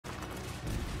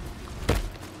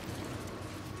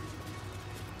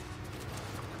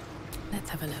Let's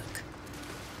have a look.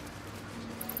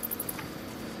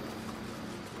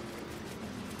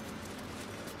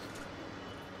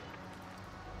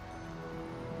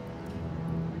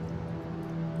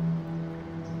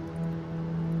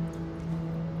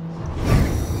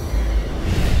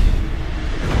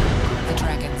 The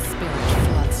dragon's spirit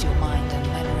floods your mind and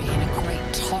memory in a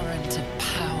great torrent of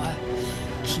power.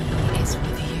 He is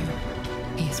with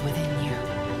you. He is within you.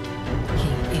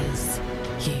 He is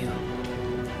you.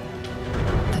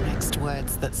 The next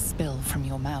words that spill from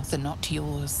your mouth are not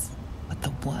yours, but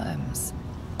the worm's.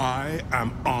 I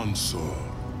am Ansur,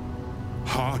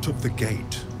 heart of the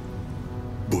gate,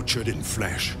 butchered in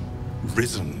flesh,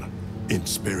 risen in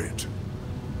spirit.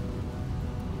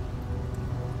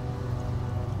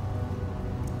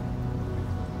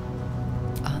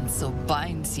 Ansur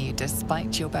binds you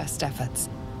despite your best efforts.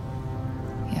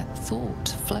 Yet thought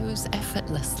flows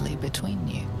effortlessly between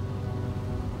you.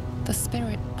 The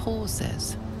spirit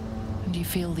pauses, and you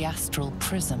feel the astral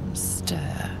prism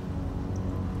stir.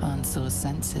 Ansur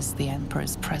senses the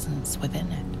Emperor's presence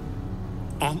within it.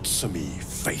 Answer me,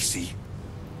 Facey.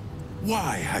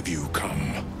 Why have you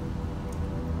come?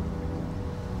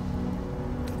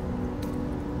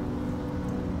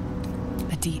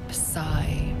 A deep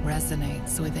sigh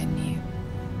resonates within you.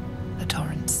 The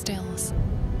torrent stills,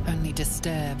 only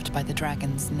disturbed by the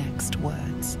dragon's next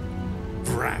words.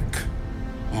 Brack,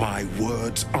 my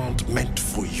words aren't meant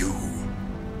for you.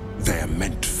 They're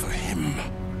meant for him.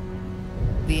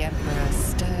 The Emperor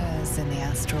stirs in the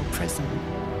astral prism,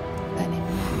 then in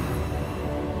you.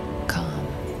 Calm,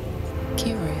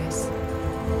 curious,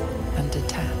 and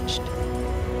detached.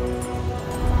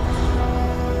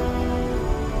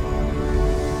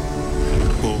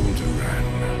 Baldur,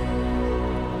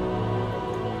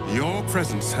 your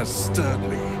presence has stirred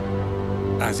me,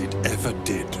 as it ever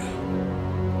did.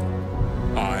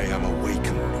 I am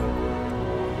awakened.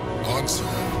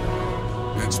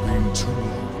 Ansur, it's been too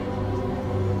long.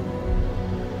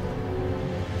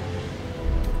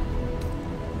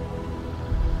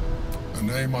 A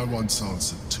name I once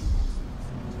answered to.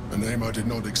 A name I did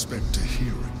not expect to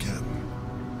hear again.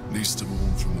 Least of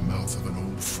all from the mouth of an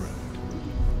old friend.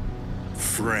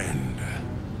 Friend.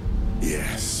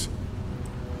 Yes.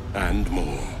 And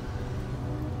more.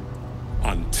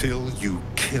 Until you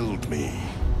killed me.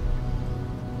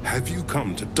 Have you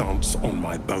come to dance on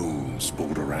my bones,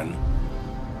 Baldur?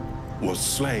 Was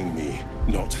slaying me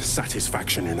not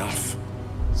satisfaction enough?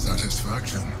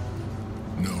 Satisfaction?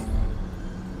 No.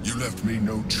 You left me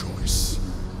no choice.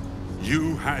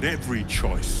 You had every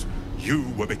choice. You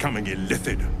were becoming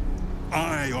ILLITHID.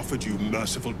 I offered you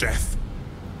merciful death.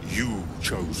 You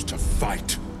chose to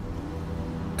fight.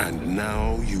 And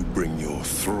now you bring your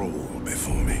thrall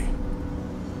before me.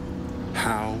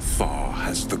 How far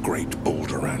has the great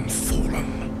Baldur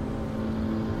fallen?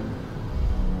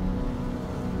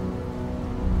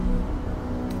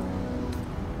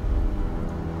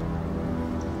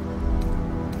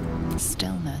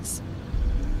 Stillness.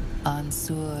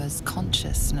 Ansur's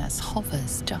consciousness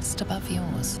hovers just above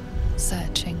yours,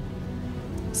 searching,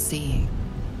 seeing.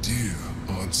 Dear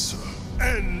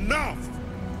Ansur. Enough!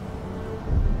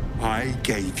 I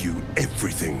gave you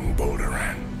everything,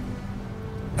 Baldur,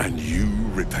 and you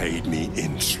repaid me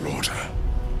in slaughter.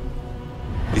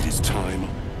 It is time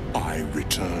I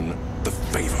return the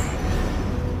favor.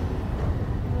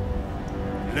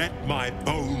 Let my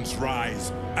bones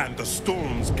rise and the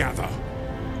storms gather.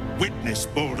 Witness,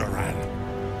 Baldur.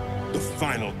 The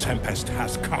final tempest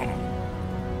has come.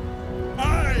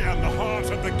 I am the heart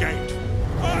of the gate.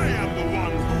 I am the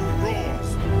one who roars.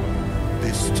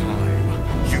 This time,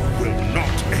 you will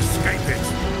not escape it.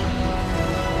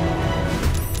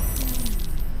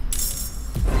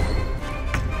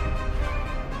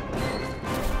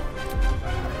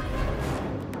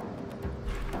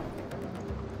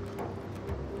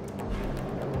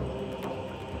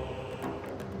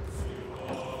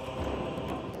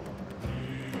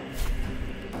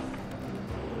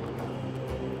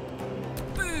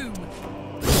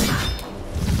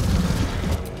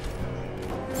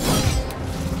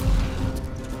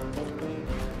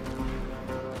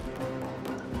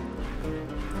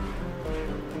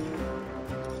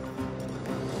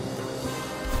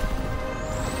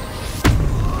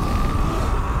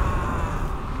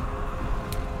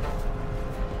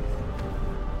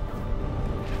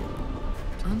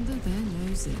 Under their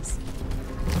noses.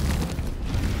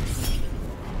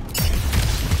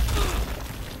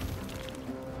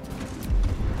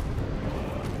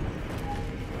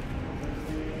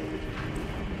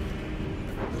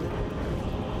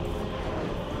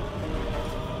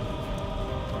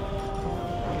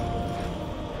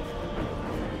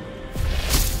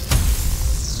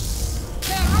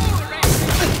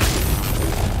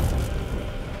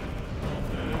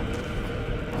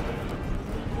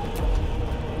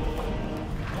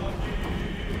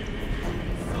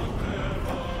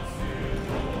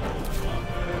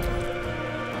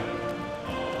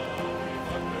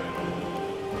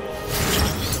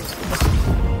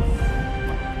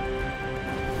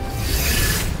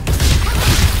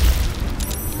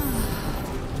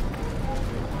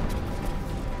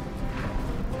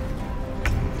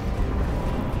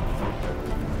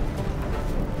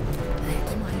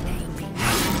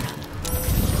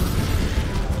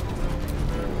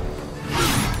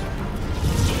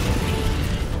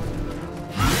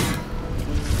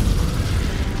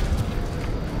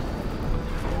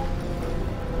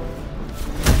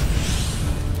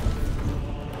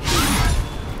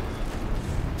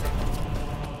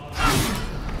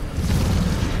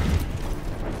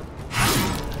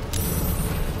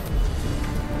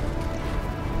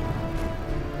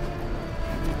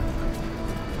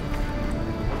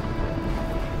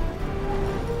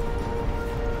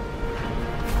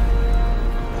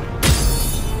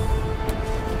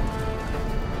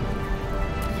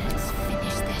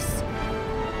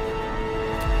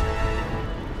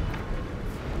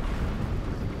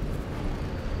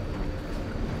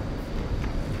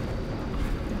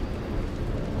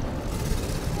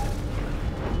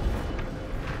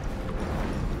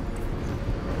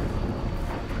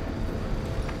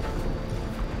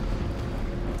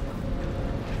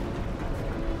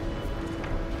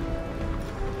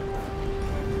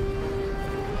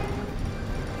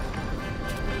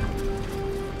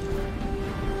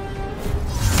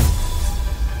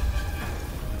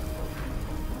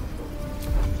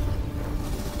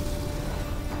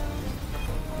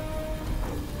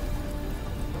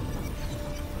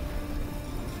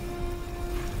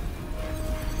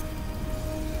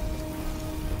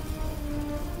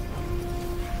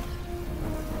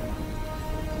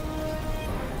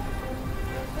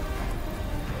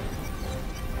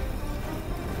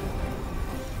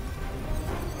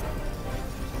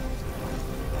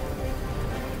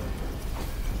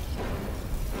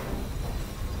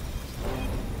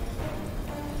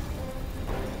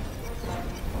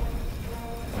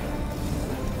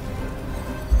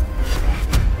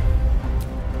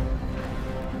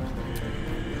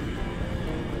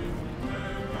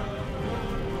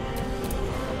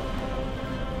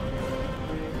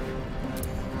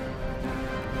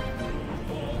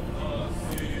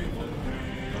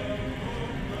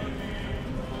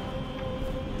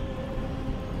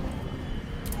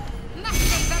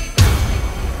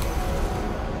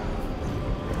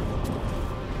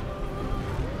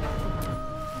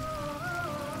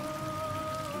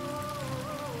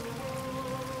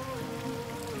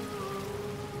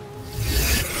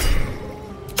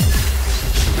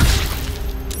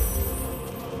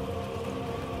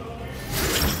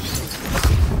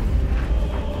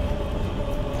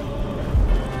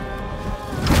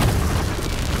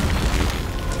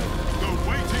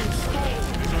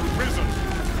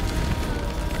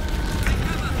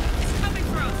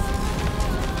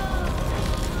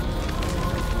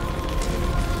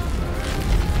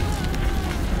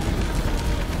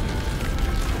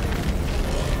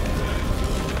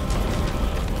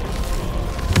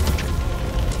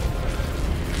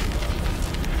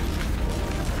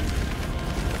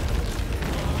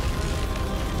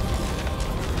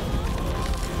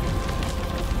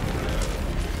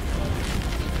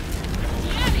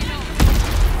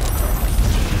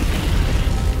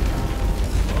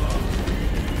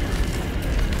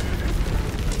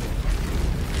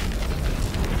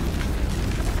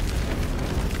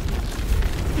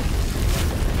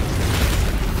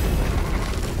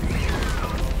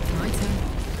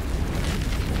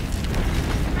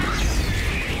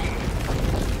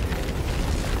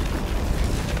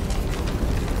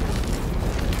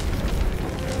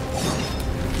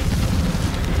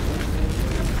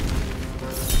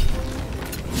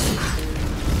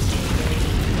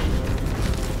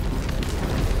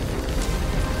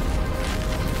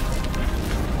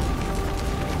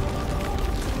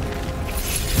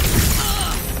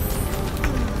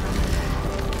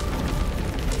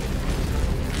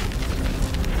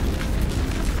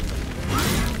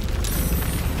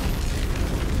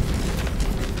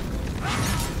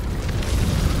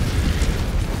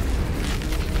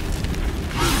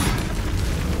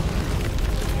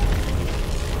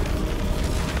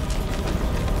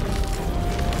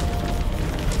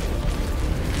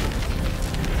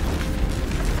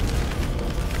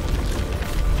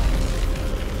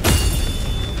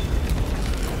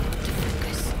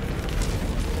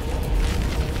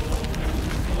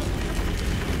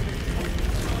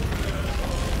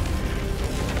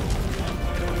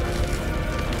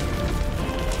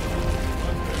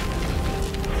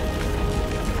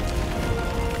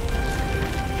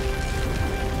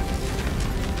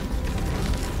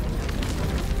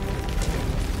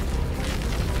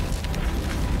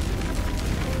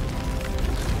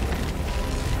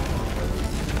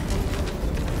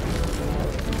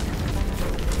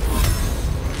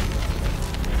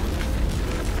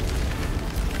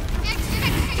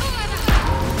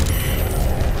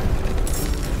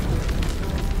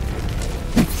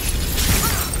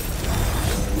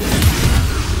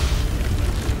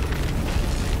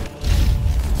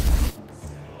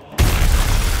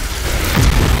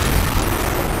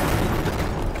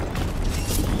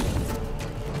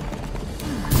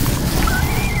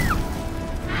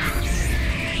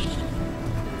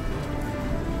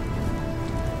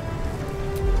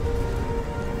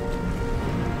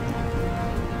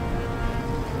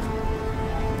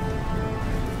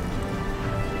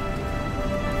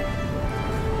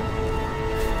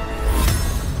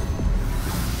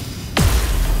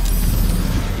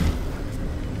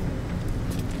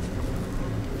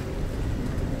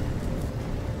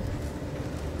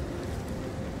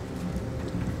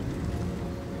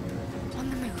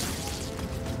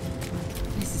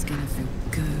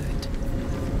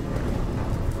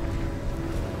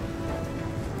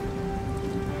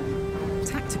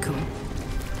 practical.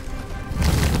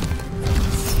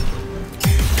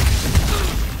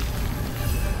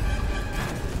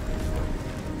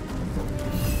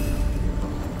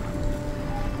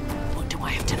 What do I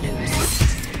have to lose?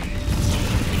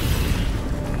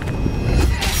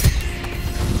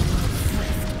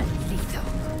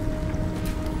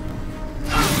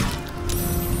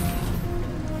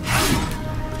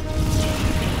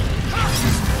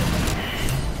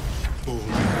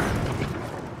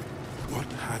 What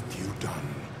have you done?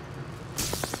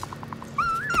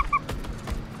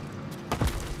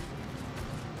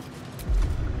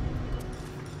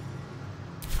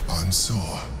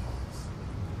 Ansur.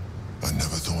 I never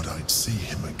thought I'd see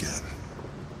him again.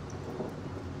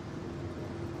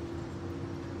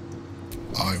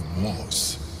 I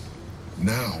was.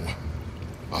 Now,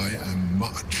 I am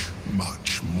much,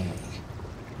 much more.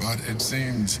 But it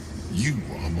seems you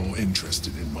are more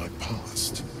interested in my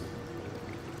past.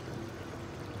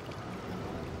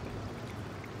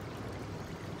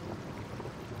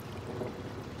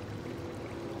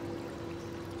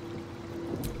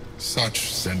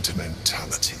 Such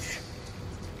sentimentality.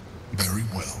 Very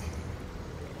well.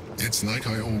 It's like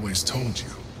I always told you.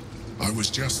 I was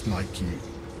just like you.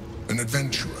 An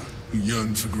adventurer who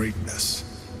yearned for greatness.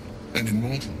 And in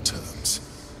mortal terms,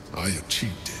 I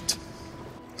achieved it.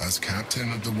 As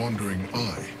captain of the Wandering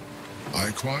Eye, I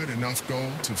acquired enough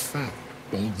gold to found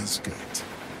Baldur's Gate.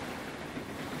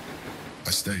 I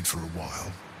stayed for a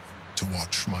while to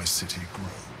watch my city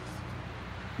grow.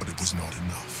 But it was not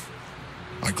enough.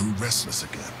 I grew restless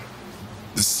again.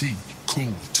 The sea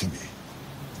called to me,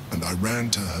 and I ran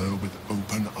to her with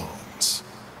open arms.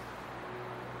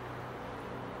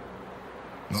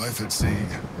 Life at sea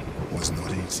was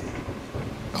not easy.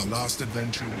 Our last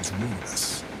adventure was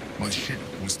ruinous. My ship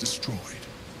was destroyed,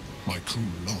 my crew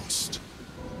lost,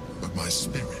 but my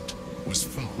spirit was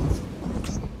far from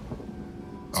broken.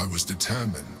 I was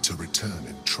determined to return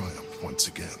in triumph once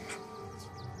again.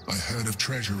 I heard of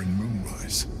treasure in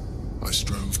Moonrise. I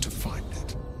strove to find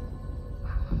it.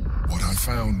 What I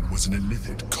found was an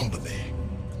ILLITHID colony,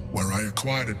 where I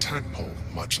acquired a tadpole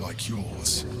much like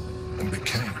yours, and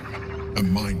became a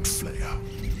mind flayer,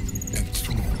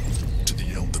 enthralled to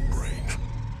the Elder Brain.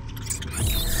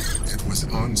 It was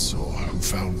Ansur who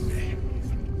found me.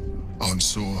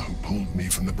 Ansur who pulled me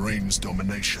from the Brain's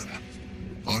domination.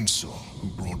 Ansur who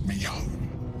brought me home.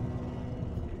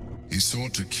 He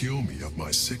sought to cure me of my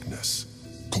sickness,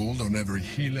 called on every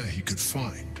healer he could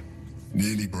find,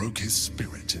 nearly broke his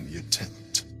spirit in the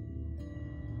attempt.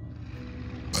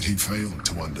 But he failed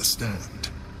to understand.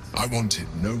 I wanted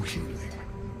no healing.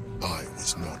 I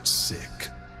was not sick.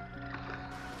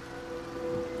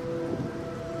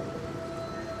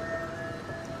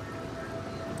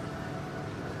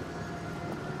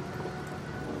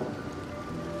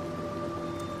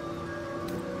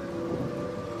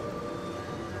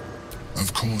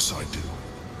 Of course I do.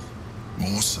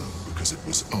 More so because it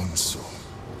was Ansur.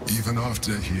 Even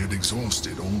after he had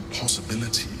exhausted all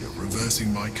possibility of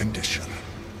reversing my condition,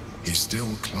 he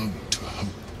still clung to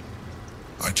hope.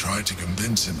 I tried to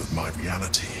convince him of my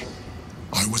reality.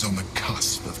 I was on the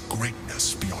cusp of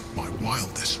greatness beyond my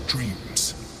wildest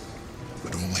dreams.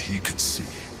 But all he could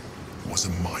see was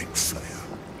a mind flayer.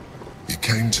 He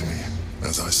came to me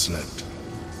as I slept,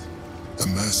 a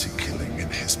mercy killing in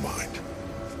his mind.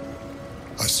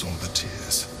 I saw the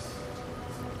tears.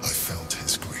 I felt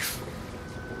his grief.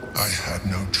 I had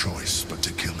no choice but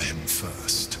to kill him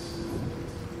first.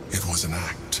 It was an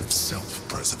act of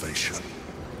self-preservation.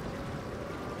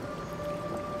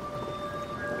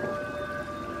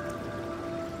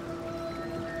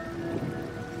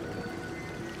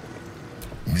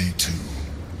 Me too.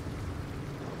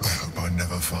 I hope I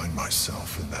never find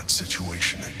myself in that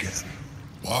situation again.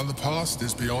 While the past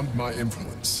is beyond my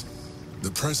influence,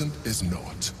 the present is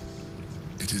not.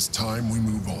 It is time we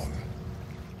move on.